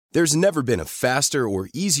There's never been a faster or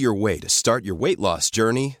easier way to start your weight loss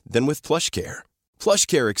journey than with PlushCare.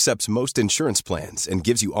 PlushCare accepts most insurance plans and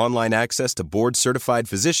gives you online access to board-certified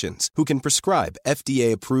physicians who can prescribe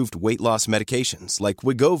FDA-approved weight loss medications like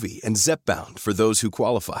Wegovy and Zepbound for those who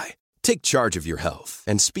qualify. Take charge of your health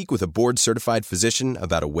and speak with a board-certified physician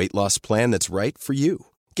about a weight loss plan that's right for you.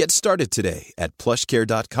 Get started today at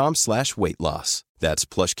plushcare.com/weight-loss. That's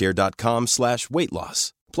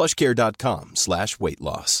plushcare.com/weight-loss.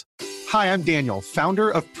 plushcare.com/weight-loss. Hi, I'm Daniel, founder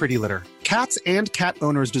of Pretty Litter. Cats and cat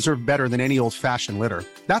owners deserve better than any old-fashioned litter.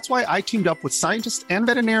 That's why I teamed up with scientists and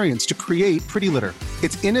veterinarians to create Pretty Litter.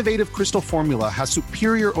 Its innovative crystal formula has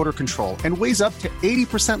superior odor control and weighs up to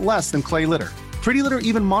 80% less than clay litter. Pretty Litter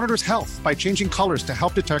even monitors health by changing colors to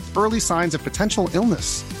help detect early signs of potential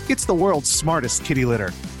illness. It's the world's smartest kitty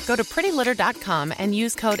litter. Go to prettylitter.com and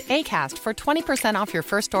use code ACAST for 20% off your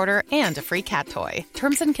first order and a free cat toy.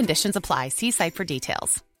 Terms and conditions apply. See site for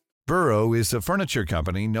details. Burrow is a furniture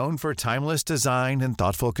company known for timeless design and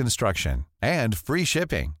thoughtful construction and free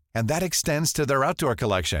shipping, and that extends to their outdoor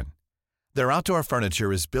collection. Their outdoor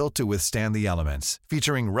furniture is built to withstand the elements,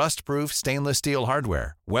 featuring rust-proof stainless steel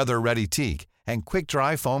hardware, weather-ready teak, and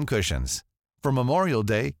quick-dry foam cushions. For Memorial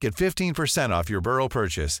Day, get 15% off your Burrow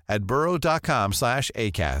purchase at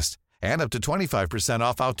burrow.com/ACAST and up to 25%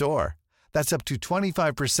 off outdoor. That's up to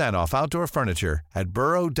 25% off outdoor furniture at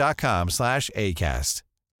burrow.com/ACAST.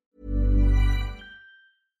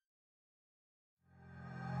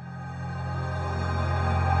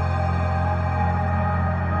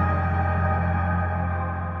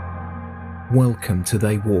 Welcome to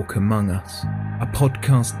They Walk Among Us, a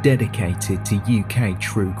podcast dedicated to UK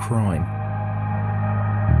true crime.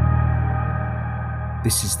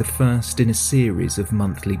 This is the first in a series of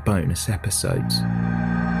monthly bonus episodes.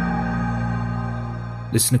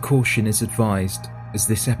 Listener caution is advised, as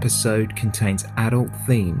this episode contains adult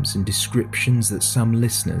themes and descriptions that some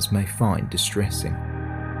listeners may find distressing.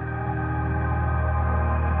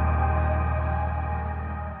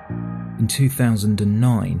 In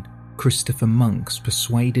 2009, Christopher Monks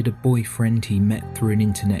persuaded a boyfriend he met through an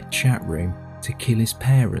internet chat room to kill his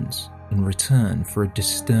parents in return for a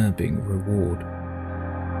disturbing reward.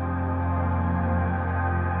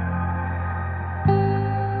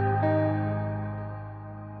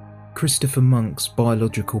 Christopher Monk's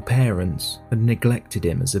biological parents had neglected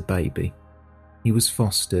him as a baby. He was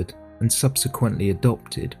fostered and subsequently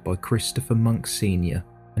adopted by Christopher Monk Sr.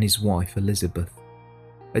 and his wife Elizabeth.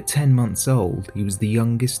 At 10 months old, he was the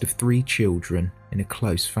youngest of 3 children in a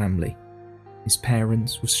close family. His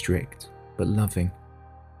parents were strict but loving.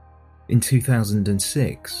 In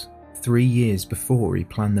 2006, 3 years before he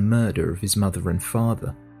planned the murder of his mother and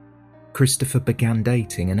father, Christopher began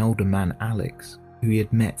dating an older man, Alex, who he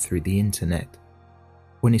had met through the internet.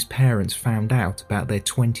 When his parents found out about their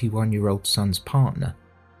 21-year-old son's partner,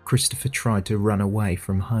 Christopher tried to run away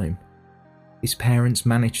from home. His parents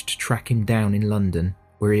managed to track him down in London,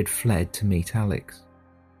 where he had fled to meet Alex.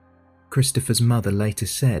 Christopher's mother later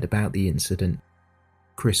said about the incident,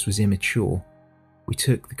 "Chris was immature. We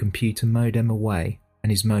took the computer modem away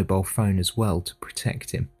and his mobile phone as well to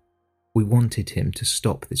protect him. We wanted him to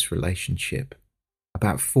stop this relationship.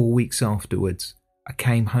 About 4 weeks afterwards, I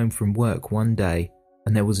came home from work one day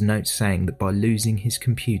and there was a note saying that by losing his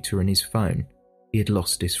computer and his phone, he had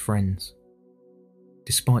lost his friends."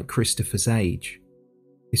 Despite Christopher's age,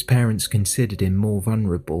 his parents considered him more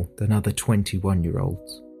vulnerable than other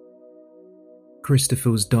 21-year-olds.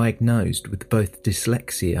 Christopher was diagnosed with both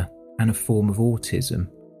dyslexia and a form of autism,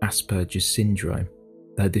 Asperger's syndrome,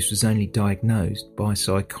 though this was only diagnosed by a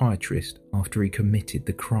psychiatrist after he committed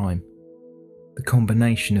the crime. The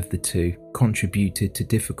combination of the two contributed to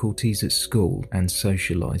difficulties at school and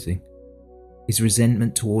socialising. His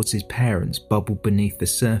resentment towards his parents bubbled beneath the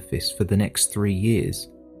surface for the next 3 years,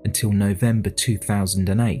 until November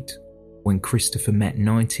 2008, when Christopher met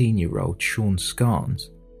 19-year-old Sean Scarns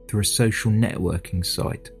through a social networking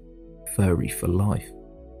site, Furry for Life.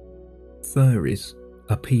 Furries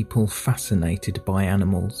are people fascinated by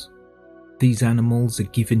animals. These animals are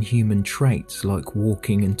given human traits like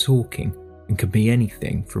walking and talking, and can be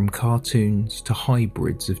anything from cartoons to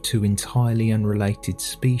hybrids of 2 entirely unrelated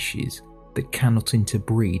species that cannot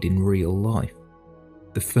interbreed in real life.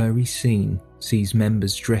 The furry scene sees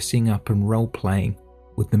members dressing up and role-playing,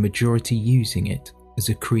 with the majority using it as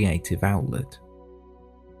a creative outlet.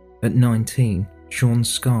 At 19, Sean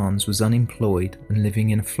Scarns was unemployed and living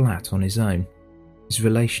in a flat on his own. His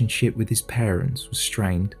relationship with his parents was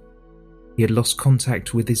strained. He had lost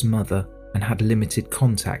contact with his mother and had limited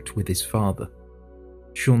contact with his father.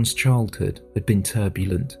 Sean's childhood had been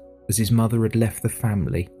turbulent, as his mother had left the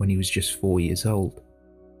family when he was just 4 years old.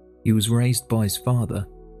 He was raised by his father,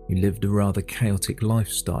 who lived a rather chaotic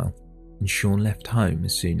lifestyle, and Sean left home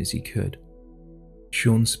as soon as he could.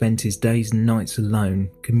 Sean spent his days and nights alone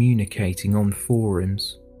communicating on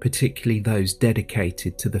forums, particularly those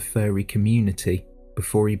dedicated to the furry community,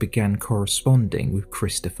 before he began corresponding with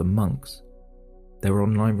Christopher Monks. Their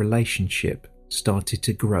online relationship started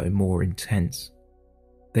to grow more intense.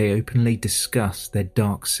 They openly discussed their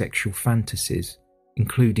dark sexual fantasies,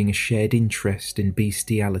 including a shared interest in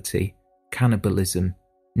bestiality, cannibalism,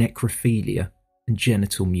 necrophilia, and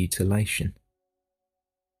genital mutilation.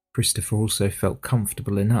 Christopher also felt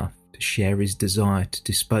comfortable enough to share his desire to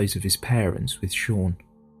dispose of his parents with Sean.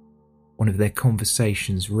 One of their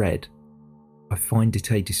conversations read, "I find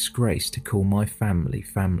it a disgrace to call my family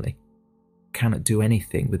family. Cannot do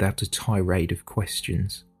anything without a tirade of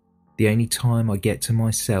questions. The only time I get to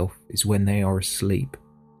myself is when they are asleep,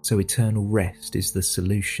 so eternal rest is the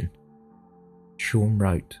solution." Sean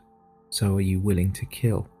wrote, "So are you willing to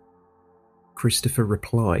kill?" Christopher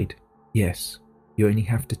replied, "Yes, you only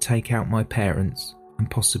have to take out my parents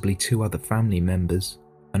and possibly 2 other family members,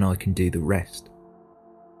 and I can do the rest."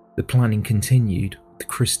 The planning continued, with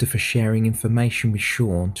Christopher sharing information with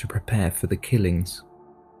Sean to prepare for the killings.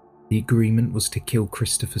 The agreement was to kill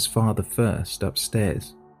Christopher's father first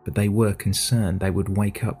upstairs, but they were concerned they would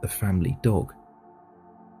wake up the family dog.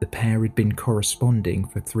 The pair had been corresponding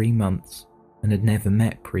for 3 months and had never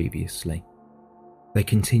met previously. They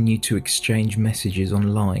continued to exchange messages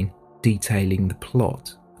online detailing the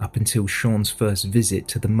plot up until Sean's first visit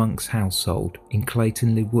to the Monks household in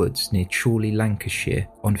Clayton-le Woods near Chorley, Lancashire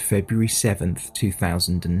on February 7th,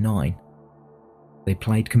 2009. They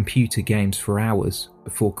played computer games for hours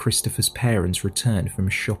before Christopher's parents returned from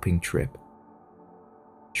a shopping trip.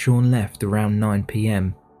 Sean left around 9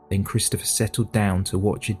 p.m, then Christopher settled down to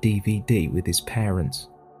watch a DVD with his parents.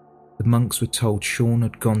 The Monks were told Sean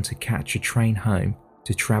had gone to catch a train home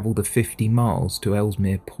to travel the 50 miles to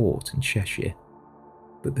Ellesmere Port in Cheshire.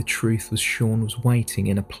 But the truth was Sean was waiting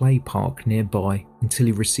in a play park nearby until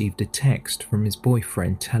he received a text from his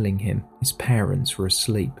boyfriend telling him his parents were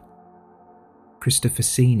asleep. Christopher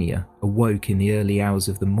Sr. awoke in the early hours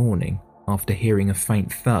of the morning after hearing a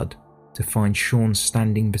faint thud to find Sean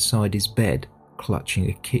standing beside his bed clutching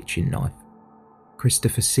a kitchen knife.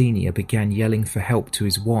 Christopher Sr. began yelling for help to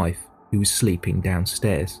his wife, who was sleeping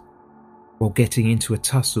downstairs. While getting into a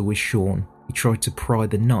tussle with Sean, he tried to pry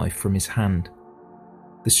the knife from his hand.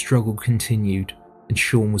 The struggle continued, and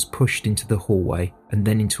Sean was pushed into the hallway and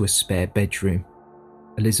then into a spare bedroom.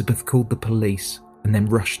 Elizabeth called the police and then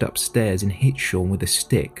rushed upstairs and hit Sean with a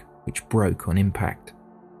stick, which broke on impact.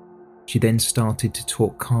 She then started to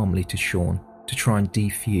talk calmly to Sean to try and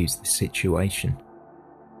defuse the situation.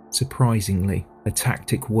 Surprisingly, her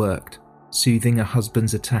tactic worked, soothing her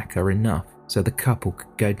husband's attacker enough so the couple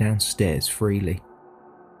could go downstairs freely.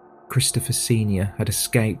 Christopher Sr. had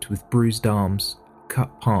escaped with bruised arms,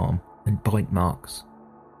 cut palm, and bite marks.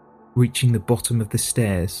 Reaching the bottom of the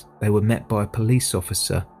stairs, they were met by a police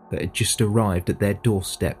officer that had just arrived at their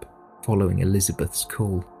doorstep following Elizabeth's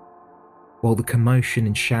call. While the commotion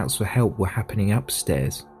and shouts for help were happening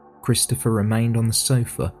upstairs, Christopher remained on the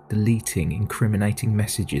sofa deleting incriminating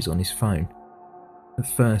messages on his phone. At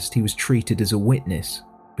first he was treated as a witness,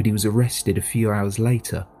 but he was arrested a few hours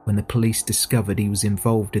later when the police discovered he was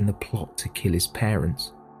involved in the plot to kill his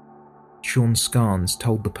parents. Sean Scarns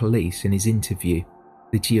told the police in his interview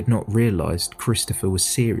that he had not realised Christopher was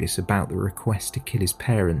serious about the request to kill his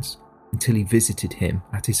parents until he visited him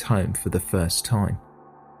at his home for the first time.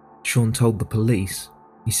 Sean told the police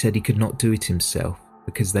he said he could not do it himself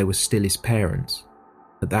because they were still his parents.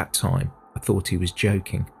 At that time, I thought he was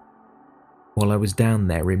joking. While I was down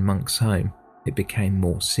there in Monk's home, it became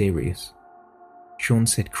more serious. Sean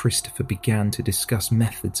said Christopher began to discuss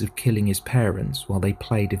methods of killing his parents while they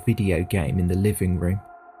played a video game in the living room.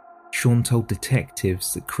 Sean told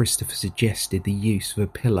detectives that Christopher suggested the use of a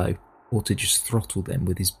pillow or to just throttle them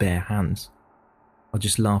with his bare hands. I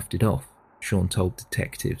just laughed it off, Sean told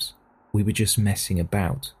detectives. We were just messing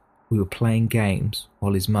about. We were playing games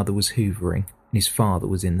while his mother was hoovering and his father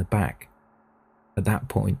was in the back. At that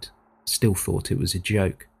point, I still thought it was a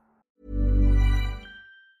joke.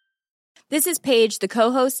 This is Paige, the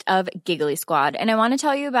co-host of Giggly Squad, and I want to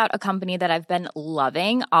tell you about a company that I've been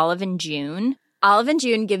loving, Olive & June. Olive &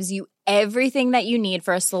 June gives you everything that you need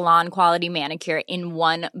for a salon-quality manicure in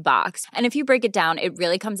one box. And if you break it down, it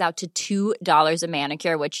really comes out to $2 a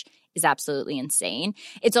manicure, which is absolutely insane.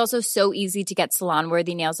 It's also so easy to get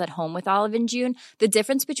salon-worthy nails at home with Olive & June. The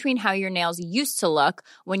difference between how your nails used to look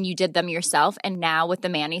when you did them yourself and now with the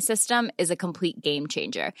Mani system is a complete game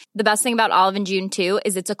changer. The best thing about Olive & June, too,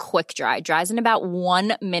 is it's a quick dry. Dries in about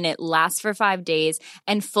 1 minute, lasts for 5 days,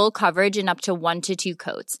 and full coverage in up to 1 to 2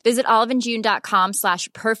 coats. Visit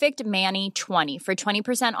oliveandjune.com/perfectmani20 for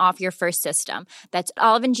 20% off your first system. That's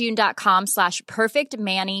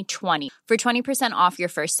oliveandjune.com/perfectmani20 for 20% off your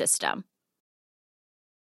first system.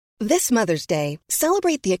 This Mother's Day,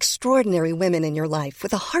 celebrate the extraordinary women in your life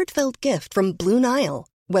with a heartfelt gift from Blue Nile.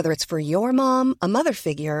 Whether it's for your mom, a mother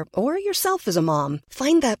figure, or yourself as a mom,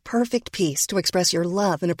 find that perfect piece to express your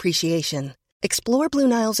love and appreciation. Explore Blue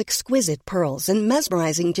Nile's exquisite pearls and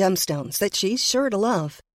mesmerizing gemstones that she's sure to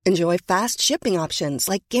love. Enjoy fast shipping options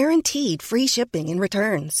like guaranteed free shipping and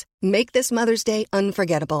returns. Make this Mother's Day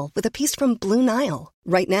unforgettable with a piece from Blue Nile.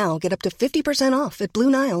 Right now, get up to 50% off at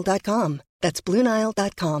BlueNile.com. That's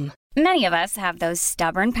BlueNile.com. Many of us have those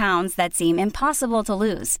stubborn pounds that seem impossible to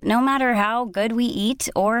lose, no matter how good we eat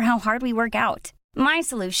or how hard we work out. My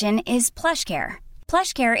solution is PlushCare.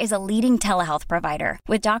 PlushCare is a leading telehealth provider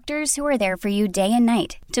with doctors who are there for you day and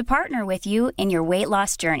night to partner with you in your weight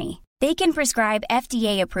loss journey. They can prescribe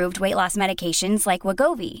FDA-approved weight loss medications like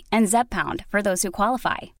Wegovy and Zepbound for those who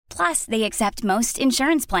qualify. Plus, they accept most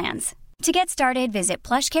insurance plans. To get started, visit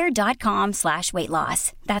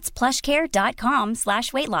plushcare.com/weightloss. That's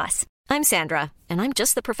plushcare.com/weightloss. I'm Sandra, and I'm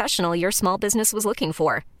just the professional your small business was looking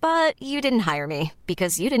for. But you didn't hire me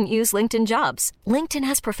because you didn't use LinkedIn Jobs. LinkedIn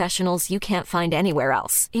has professionals you can't find anywhere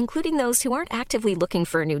else, including those who aren't actively looking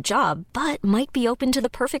for a new job, but might be open to the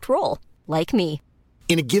perfect role, like me.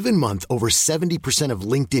 In a given month, over 70% of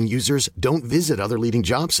LinkedIn users don't visit other leading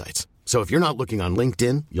job sites. So if you're not looking on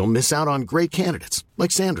LinkedIn, you'll miss out on great candidates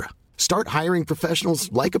like Sandra. Start hiring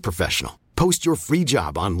professionals like a professional. Post your free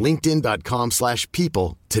job on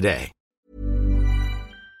linkedin.com/people today.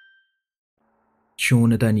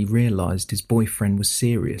 Sean had only realised his boyfriend was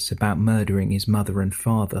serious about murdering his mother and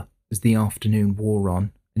father as the afternoon wore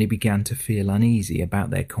on, and he began to feel uneasy about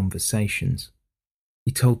their conversations.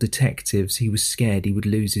 He told detectives he was scared he would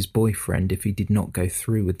lose his boyfriend if he did not go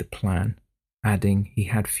through with the plan, adding he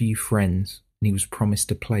had few friends and he was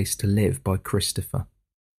promised a place to live by Christopher.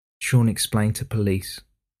 Sean explained to police,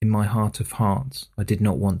 "In my heart of hearts, I did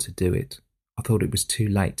not want to do it. I thought it was too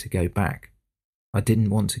late to go back. I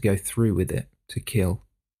didn't want to go through with it, to kill.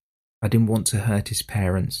 I didn't want to hurt his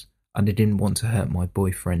parents, and I didn't want to hurt my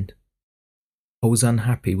boyfriend. I was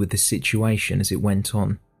unhappy with the situation as it went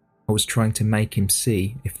on. I was trying to make him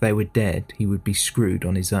see if they were dead, he would be screwed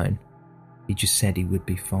on his own. He just said he would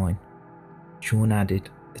be fine." Sean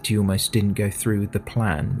added that he almost didn't go through with the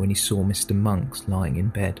plan when he saw Mr. Monks lying in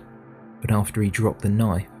bed, but after he dropped the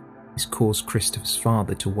knife, this caused Christopher's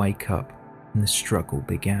father to wake up and the struggle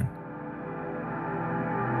began.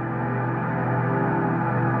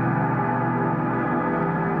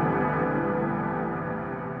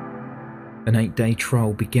 An 8-day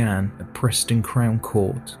trial began at Preston Crown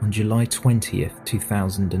Court on July 20th,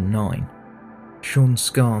 2009. Sean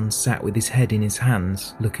Scarn sat with his head in his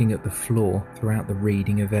hands, looking at the floor throughout the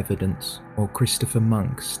reading of evidence, while Christopher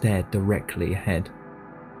Monks stared directly ahead.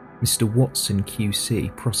 Mr. Watson QC,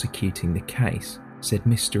 prosecuting the case, said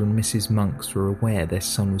Mr. and Mrs. Monks were aware their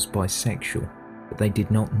son was bisexual, but they did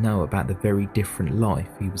not know about the very different life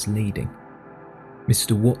he was leading.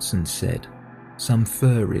 Mr. Watson said, "Some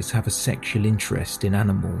furries have a sexual interest in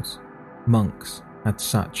animals. Monks had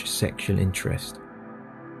such a sexual interest."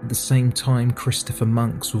 At the same time, Christopher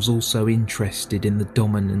Monks was also interested in the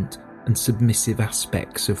dominant and submissive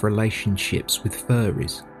aspects of relationships with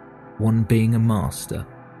furries, one being a master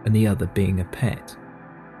and the other being a pet.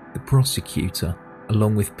 The prosecutor,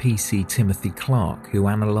 along with PC Timothy Clark, who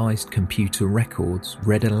analysed computer records,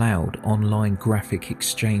 read aloud online graphic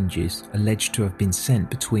exchanges alleged to have been sent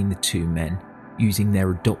between the two men using their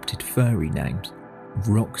adopted furry names,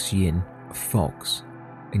 Rox Yin, a fox,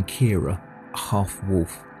 and Kira, a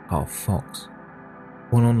half-wolf, half-fox.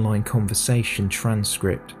 One online conversation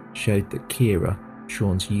transcript showed that Kira,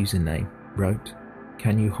 Sean's username, wrote,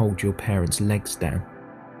 "Can you hold your parents' legs down?"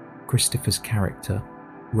 Christopher's character,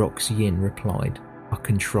 Rox Yin, replied, "I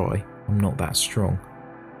can try, I'm not that strong."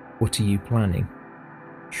 "What are you planning?"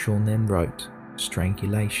 Sean then wrote,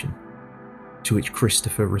 "Strangulation." To which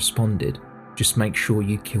Christopher responded, "Just make sure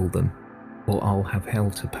you kill them, or I'll have hell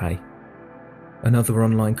to pay." Another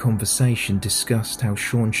online conversation discussed how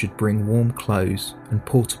Sean should bring warm clothes and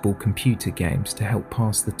portable computer games to help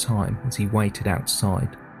pass the time as he waited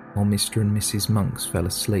outside while Mr. and Mrs. Monks fell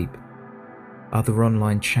asleep. Other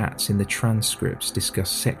online chats in the transcripts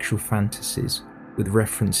discussed sexual fantasies with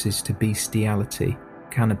references to bestiality,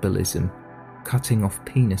 cannibalism, cutting off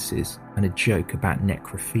penises, and a joke about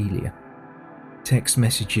necrophilia. Text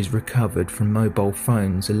messages recovered from mobile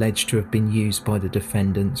phones alleged to have been used by the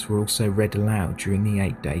defendants were also read aloud during the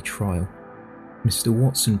 8-day trial. Mr.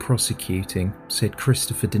 Watson, prosecuting, said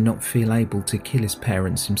Christopher did not feel able to kill his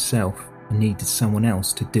parents himself and needed someone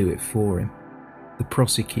else to do it for him. The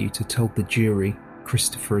prosecutor told the jury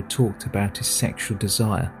Christopher had talked about his sexual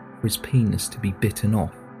desire for his penis to be bitten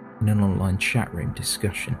off in an online chat room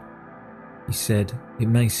discussion. He said, "It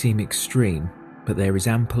may seem extreme, but there is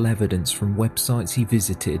ample evidence from websites he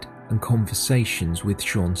visited and conversations with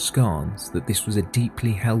Sean Scarns that this was a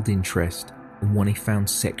deeply held interest and one he found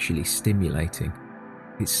sexually stimulating.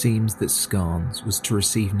 It seems that Scarns was to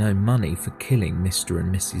receive no money for killing Mr.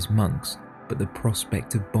 and Mrs. Monks, but the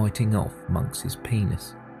prospect of biting off Monks'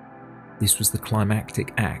 penis. This was the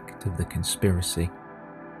climactic act of the conspiracy."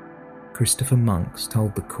 Christopher Monks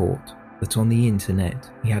told the court that on the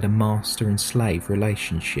internet he had a master and slave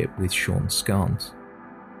relationship with Sean Scarns.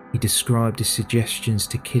 He described his suggestions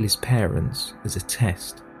to kill his parents as a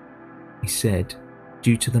test. He said,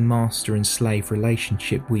 "Due to the master and slave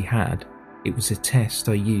relationship we had, it was a test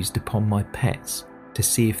I used upon my pets to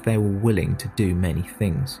see if they were willing to do many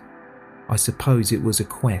things. I suppose it was a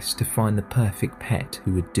quest to find the perfect pet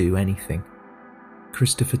who would do anything."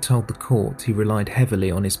 Christopher told the court he relied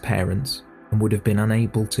heavily on his parents and would have been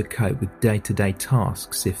unable to cope with day-to-day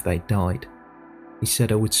tasks if they died. He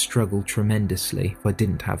said, "I would struggle tremendously if I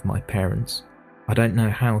didn't have my parents. I don't know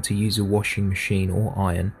how to use a washing machine or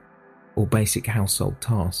iron, or basic household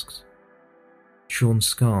tasks." Sean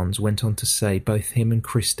Scarns went on to say both him and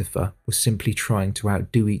Christopher were simply trying to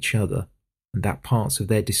outdo each other, and that parts of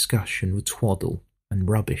their discussion were twaddle and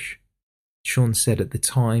rubbish. Sean said, "At the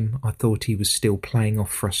time, I thought he was still playing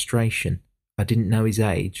off frustration. I didn't know his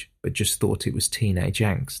age, but just thought it was teenage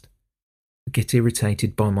angst. I get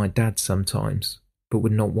irritated by my dad sometimes, but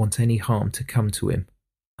would not want any harm to come to him.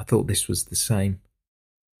 I thought this was the same."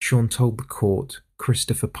 Sean told the court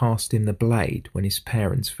Christopher passed him the blade when his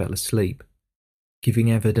parents fell asleep.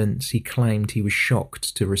 Giving evidence, he claimed he was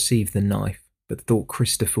shocked to receive the knife, but thought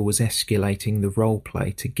Christopher was escalating the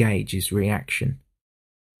roleplay to gauge his reaction.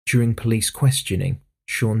 During police questioning,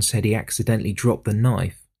 Sean said he accidentally dropped the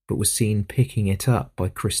knife, but was seen picking it up by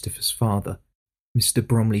Christopher's father. Mr.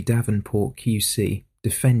 Bromley Davenport QC,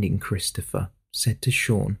 defending Christopher, said to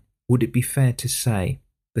Sean, "Would it be fair to say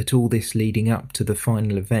that all this leading up to the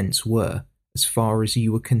final events were, as far as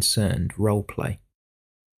you were concerned, roleplay?"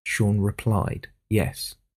 Sean replied,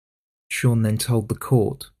 "Yes." Sean then told the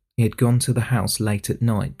court he had gone to the house late at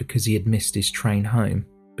night because he had missed his train home,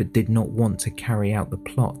 but did not want to carry out the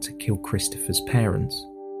plot to kill Christopher's parents.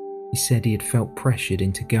 He said he had felt pressured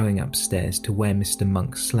into going upstairs to where Mr.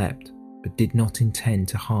 Monk slept, but did not intend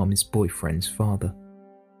to harm his boyfriend's father.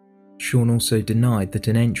 Sean also denied that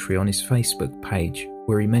an entry on his Facebook page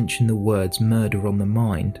where he mentioned the words "murder on the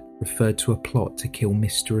mind" referred to a plot to kill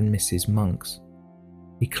Mr. and Mrs. Monks.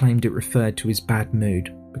 He claimed it referred to his bad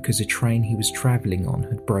mood because a train he was travelling on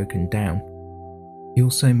had broken down. He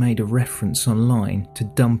also made a reference online to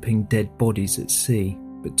dumping dead bodies at sea,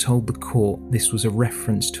 but told the court this was a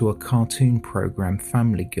reference to a cartoon program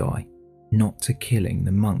Family Guy, not to killing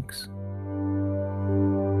the monks.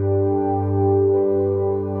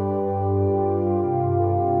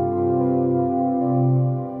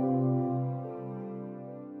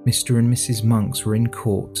 Mr. and Mrs. Monks were in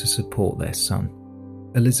court to support their son.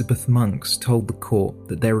 Elizabeth Monks told the court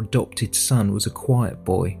that their adopted son was a quiet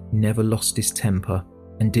boy who never lost his temper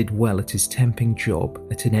and did well at his temping job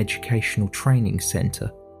at an educational training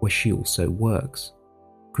centre where she also works.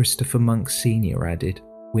 Christopher Monks Sr. added,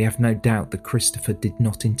 "We have no doubt that Christopher did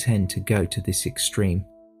not intend to go to this extreme.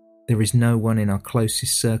 There is no one in our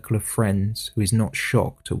closest circle of friends who is not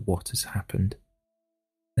shocked at what has happened.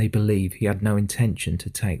 They believe he had no intention to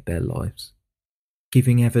take their lives."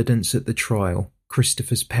 Giving evidence at the trial,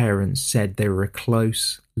 Christopher's parents said they were a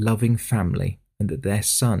close, loving family and that their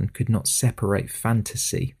son could not separate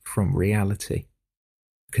fantasy from reality.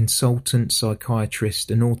 Consultant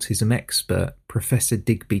psychiatrist and autism expert Professor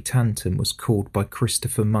Digby Tanton was called by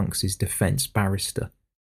Christopher Monks' defence barrister.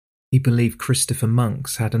 He believed Christopher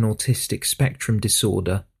Monks had an autistic spectrum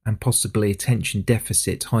disorder and possibly attention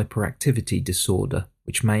deficit hyperactivity disorder,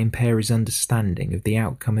 which may impair his understanding of the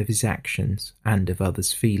outcome of his actions and of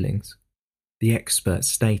others' feelings. The expert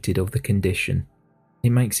stated of the condition,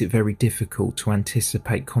 "It makes it very difficult to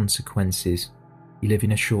anticipate consequences. You live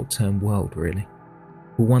in a short-term world, really.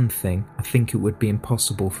 For one thing, I think it would be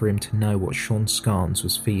impossible for him to know what Sean Scarns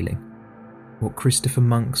was feeling. What Christopher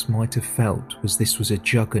Monks might have felt was this was a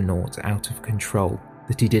juggernaut out of control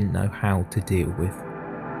that he didn't know how to deal with.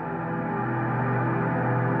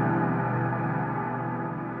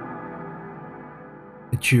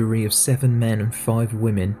 A jury of 7 men and 5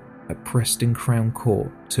 women at Preston Crown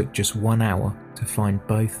Court took just 1 hour to find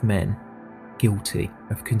both men guilty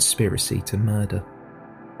of conspiracy to murder.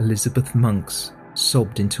 Elizabeth Monks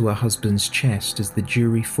sobbed into her husband's chest as the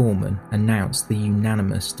jury foreman announced the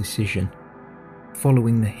unanimous decision.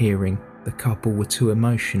 Following the hearing, the couple were too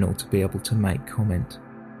emotional to be able to make comment.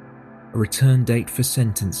 A return date for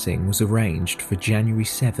sentencing was arranged for January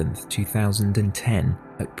 7th, 2010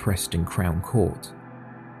 at Preston Crown Court.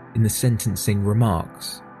 In the sentencing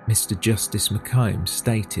remarks, Mr. Justice McComb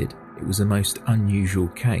stated it was a most unusual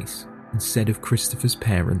case and said of Christopher's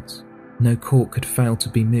parents, "No court could fail to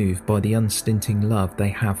be moved by the unstinting love they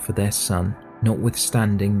have for their son,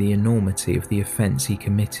 notwithstanding the enormity of the offence he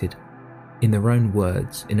committed. In their own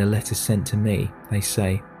words, in a letter sent to me, they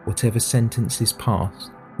say, whatever sentence is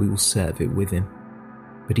passed, we will serve it with him."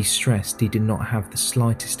 But he stressed he did not have the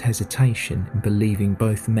slightest hesitation in believing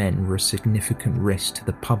both men were a significant risk to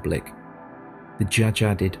the public. The judge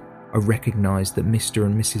added, "I recognise that Mr.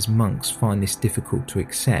 and Mrs. Monks find this difficult to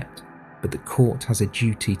accept, but the court has a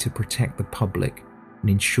duty to protect the public and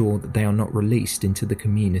ensure that they are not released into the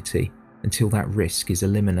community until that risk is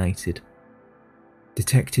eliminated."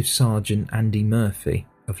 Detective Sergeant Andy Murphy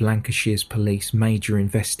of Lancashire's Police Major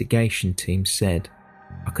Investigation Team said,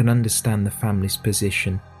 "I can understand the family's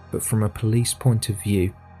position, but from a police point of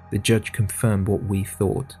view, the judge confirmed what we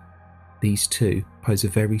thought. These two pose a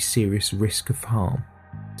very serious risk of harm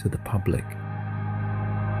to the public."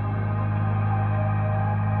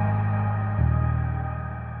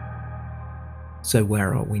 So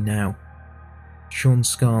where are we now? Sean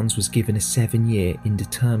Scarnes was given a 7-year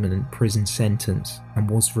indeterminate prison sentence and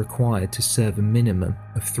was required to serve a minimum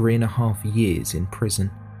of 3.5 years in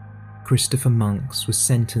prison. Christopher Monks was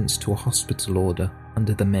sentenced to a hospital order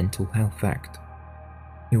under the Mental Health Act.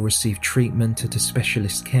 He'll receive treatment at a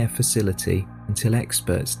specialist care facility until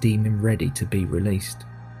experts deem him ready to be released.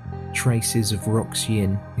 Traces of Rox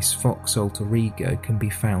Yin, his Fox alter ego, can be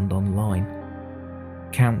found online.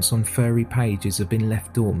 Accounts on furry pages have been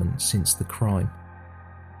left dormant since the crime.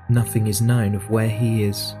 Nothing is known of where he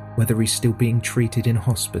is, whether he's still being treated in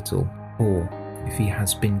hospital, or if he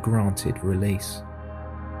has been granted release.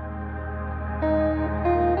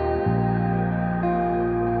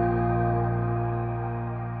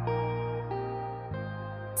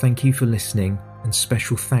 Thank you for listening, and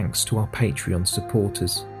special thanks to our Patreon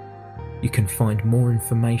supporters. You can find more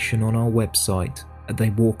information on our website at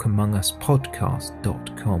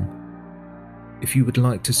theywalkamonguspodcast.com. If you would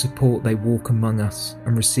like to support They Walk Among Us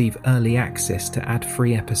and receive early access to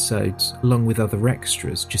ad-free episodes along with other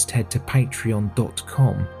extras, just head to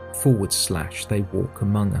patreon.com/They Walk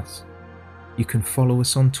Among Us. You can follow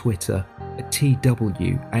us on Twitter at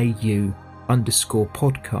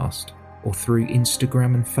TWAU_podcast or through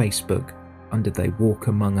Instagram and Facebook under They Walk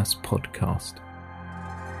Among Us Podcast.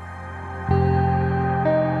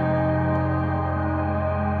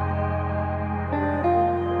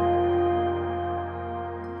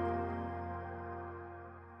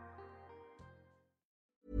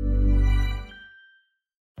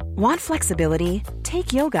 Want flexibility?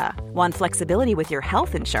 Take yoga. Want flexibility with your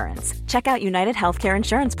health insurance? Check out United Healthcare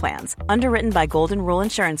Insurance Plans. Underwritten by Golden Rule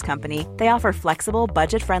Insurance Company, they offer flexible,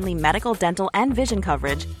 budget-friendly medical, dental, and vision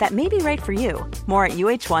coverage that may be right for you. More at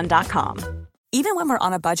UH1.com. Even when we're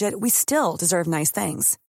on a budget, we still deserve nice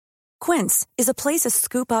things. Quince is a place to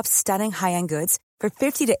scoop up stunning high-end goods for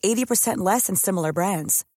 50 to 80% less than similar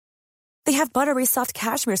brands. They have buttery soft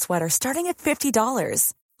cashmere sweaters starting at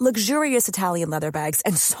 $50, luxurious Italian leather bags,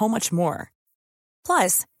 and so much more.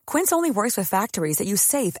 Plus, Quince only works with factories that use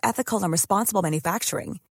safe, ethical, and responsible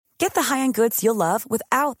manufacturing. Get the high-end goods you'll love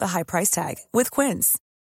without the high price tag with Quince.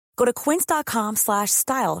 Go to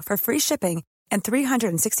quince.com/style for free shipping and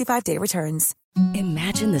 365-day returns.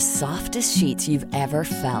 Imagine the softest sheets you've ever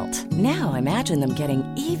felt. Now imagine them getting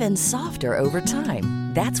even softer over time.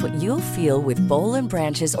 That's what you'll feel with Boll &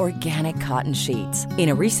 Branch's organic cotton sheets. In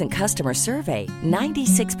a recent customer survey,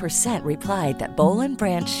 96% replied that Boll &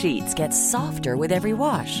 Branch sheets get softer with every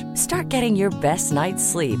wash. Start getting your best night's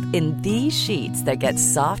sleep in these sheets that get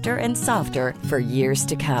softer and softer for years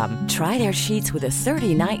to come. Try their sheets with a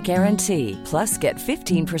 30-night guarantee. Plus, get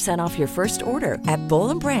 15% off your first order at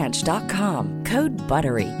bollandbranch.com. Code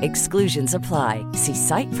BUTTERY. Exclusions apply. See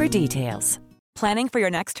site for details. Planning for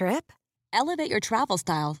your next trip? Elevate your travel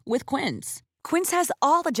style with Quince. Quince has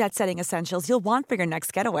all the jet-setting essentials you'll want for your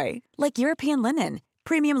next getaway, like European linen,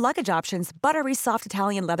 premium luggage options, buttery soft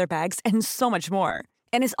Italian leather bags, and so much more.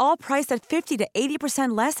 And is all priced at 50 to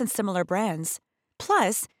 80% less than similar brands.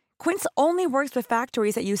 Plus, Quince only works with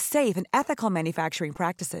factories that use safe and ethical manufacturing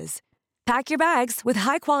practices. Pack your bags with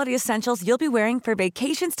high-quality essentials you'll be wearing for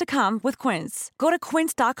vacations to come with Quince. Go to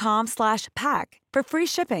quince.com/pack for free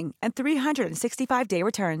shipping and 365-day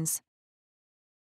returns.